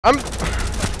I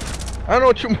don't know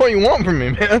what more you want from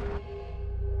me, man.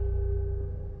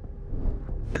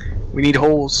 We need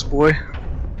holes, boy.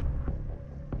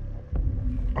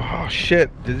 Oh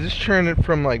shit! Did this turn it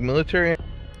from like military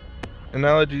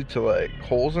analogy to like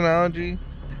holes analogy?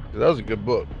 'Cause that was a good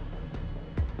book.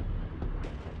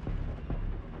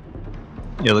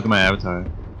 Yeah, look at my avatar.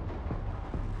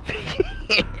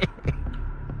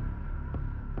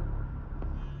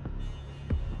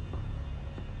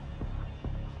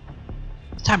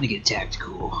 It's time to get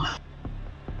tactical.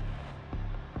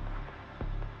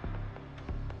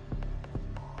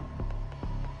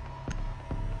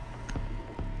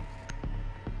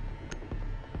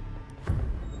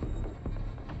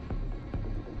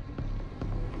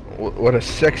 What a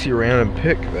sexy random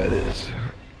pick that is.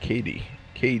 Katie.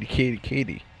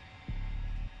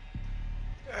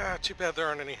 Too bad there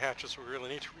aren't any hatches we really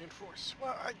need to reinforce.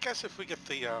 Well, I guess if we get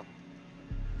the,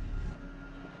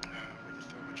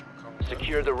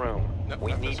 Secure the room. Nope,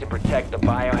 We not need this to one. protect the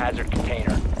biohazard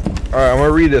container. Alright, I'm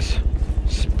gonna read this.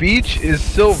 Speech is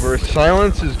silver,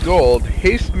 silence is gold,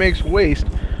 haste makes waste,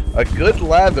 a good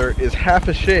lather is half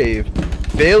a shave,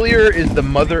 failure is the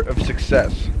mother of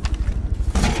success.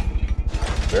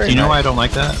 Very Do you know why I nice. don't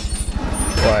like that?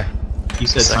 Why? You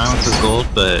said silence is gold,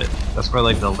 but that's where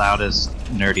like the loudest,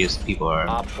 nerdiest people are.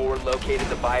 Op 4 located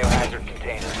the biohazard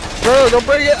container. No, don't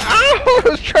break it! Ow! I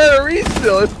was trying to read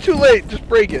still, it's too late, just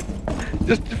break it.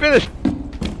 Just finish.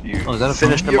 You Oh, is that a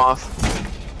Finish phone? them off.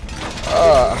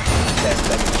 10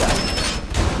 seconds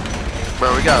left.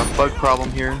 Bro, we got a bug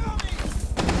problem here.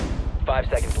 5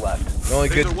 seconds left. The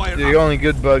only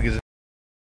good bug is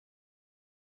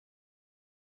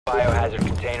Biohazard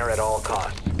container at all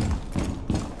costs.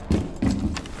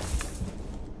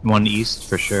 One east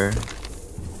for sure.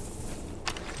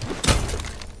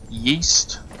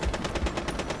 Yeast.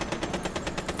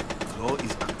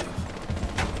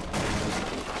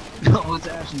 Oh, it's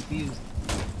Ash infused.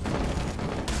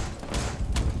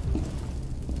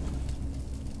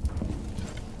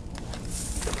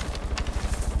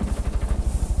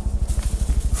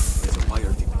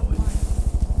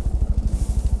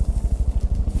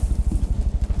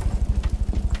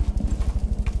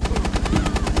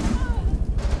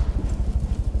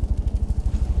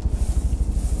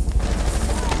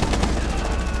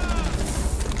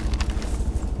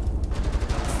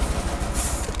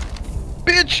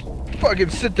 bitch! Fucking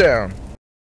sit down.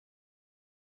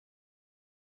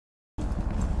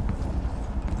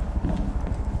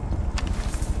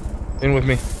 In with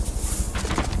me.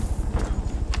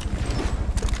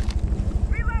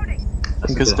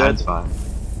 That's a It's good dead. hide spot.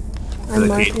 I'm the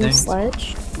marking gate your thing?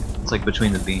 sledge. It's like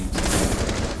between the beams.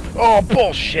 Oh,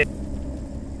 bullshit!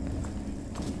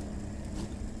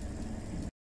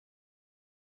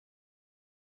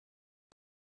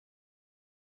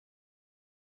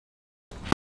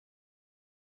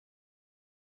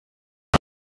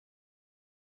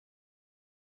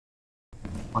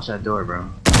 Watch that door, bro.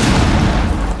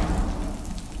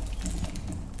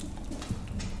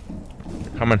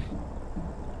 Coming.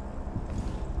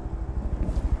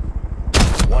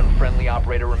 One friendly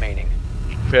operator remaining.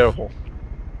 Faithful.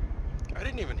 I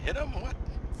didn't even hit him? What?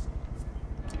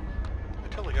 I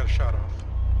totally got a shot off.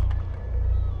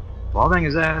 Wallbang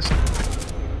his ass.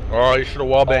 Oh, you should have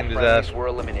wall banged his All ass. friendlies were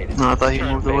eliminated. No, I thought he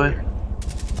Mission moved away. failure.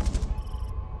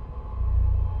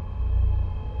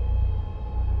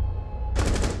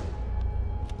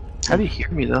 How do you hear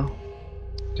me though?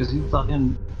 Cause you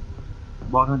fucking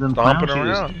walking with them Stomping clown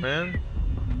shoes. around, man.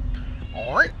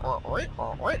 Alright.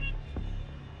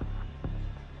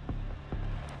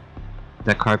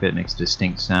 That carpet makes a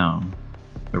distinct sound.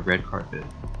 The red carpet.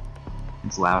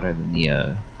 It's louder than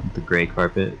the gray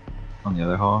carpet on the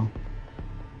other hall.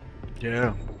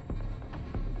 Yeah.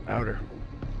 Louder.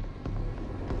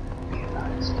 Be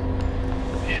advised.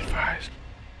 Be advised.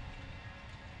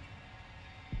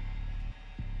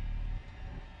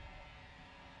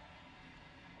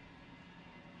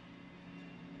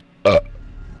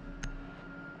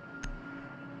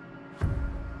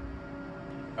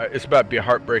 It's about to be a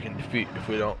heartbreaking defeat if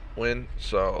we don't win,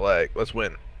 so, like, let's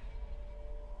win.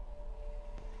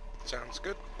 Sounds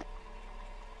good.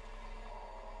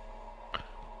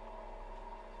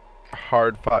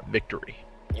 Hard-fought victory.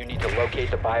 You need to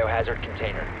locate the biohazard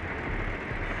container.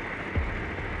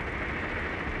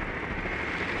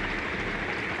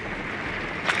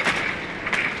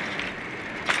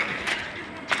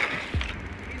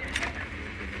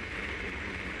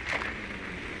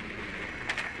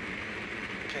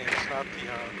 Okay, it's not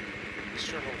the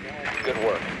external wall. Good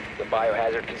work. The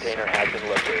biohazard container has been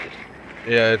located.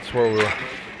 Yeah, it's where we were.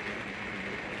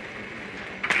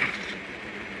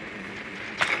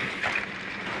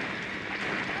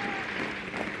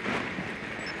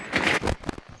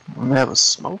 I'm gonna have a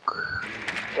smoke.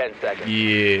 10 seconds.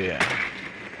 Yeah.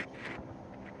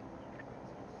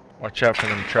 Watch out for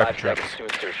them 5 traffic seconds trucks. to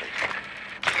insertion.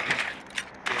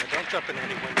 Yeah, don't jump in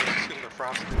any windows, assume they're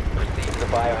frosted. Proceed to the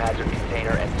biohazard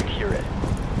container and secure it.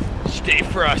 Stay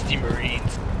frosty,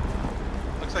 Marines.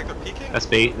 Looks like they're peeking. That's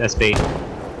bait. That's bait.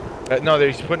 No,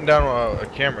 he's putting down a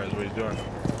camera is what he's doing.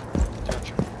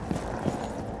 Gotcha.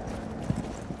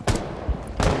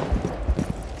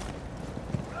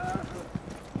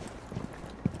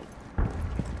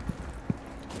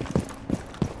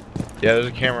 Yeah, there's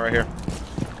a camera right here.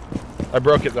 I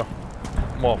broke it though.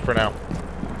 Well, for now.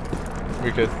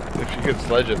 We could, if you could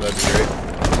sledge it, that'd be great.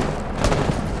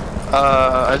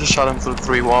 I just shot him through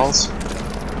 3 walls.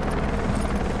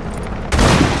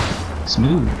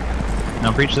 Smooth.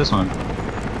 Now breach this one.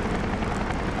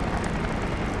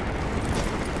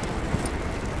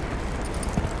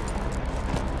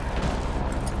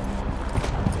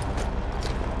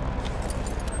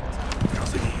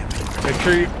 Make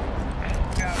sure you.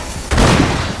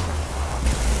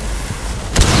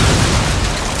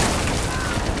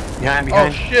 Behind, Oh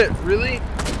behind. shit! Really?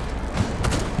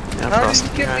 Yeah, How did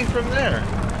frosted he get me behind. from there?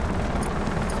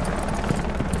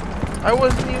 I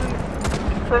wasn't even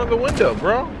in front of the window,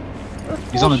 bro.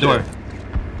 That's He's on the door.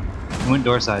 bullshit. He went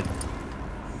door side.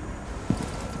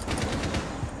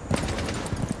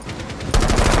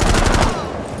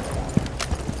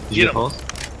 Did you Get get pulse?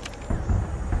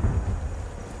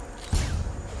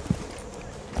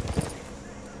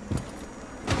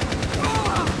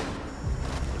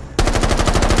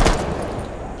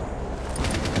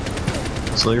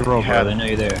 Slow your roll, Yeah. bro. I know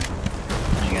you're there.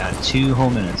 You got 2 whole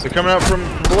minutes. They're coming out from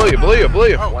below you, below you, below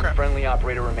you. Oh One crap. friendly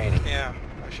operator remaining. Yeah,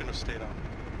 I shouldn't have stayed on.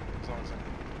 As long as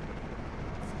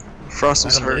I... Frost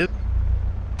is hurt.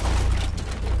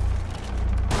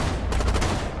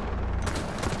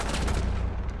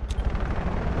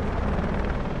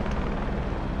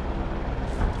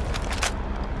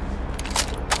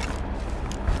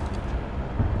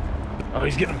 Oh,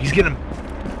 he's getting him. He's getting him.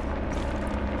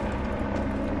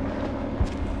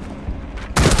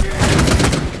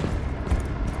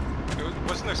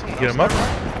 Wasn't there someone Get else him up?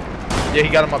 there? Yeah, he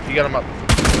got him up. He got him up.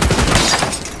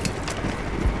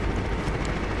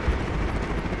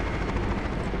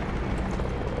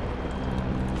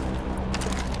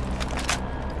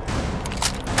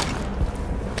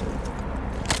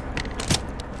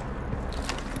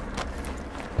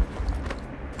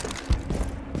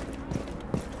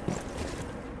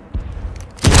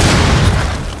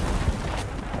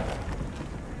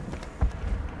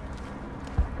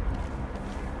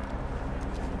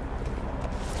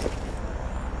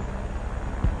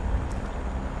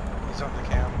 He's on the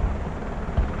cam.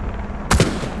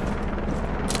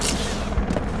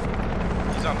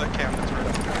 He's on the cam that's right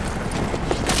up there.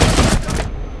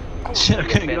 Oh, Shit, I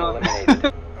You've couldn't been get on.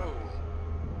 eliminated. oh.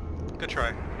 Good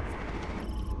try.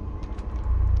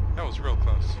 That was real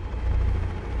close.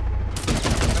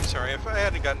 I'm sorry, if I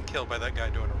hadn't gotten killed by that guy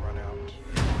doing a run out.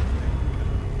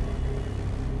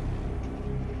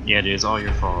 Yeah, dude, it's all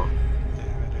your fault. Yeah,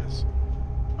 it is.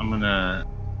 I'm gonna.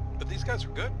 But these guys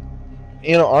were good.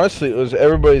 You know, honestly, it was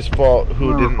everybody's fault who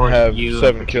I'm gonna didn't report have you in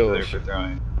 7 particular kills. for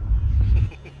throwing.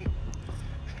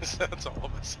 That's all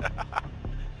of us.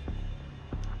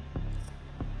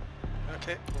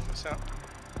 Okay, pull this out.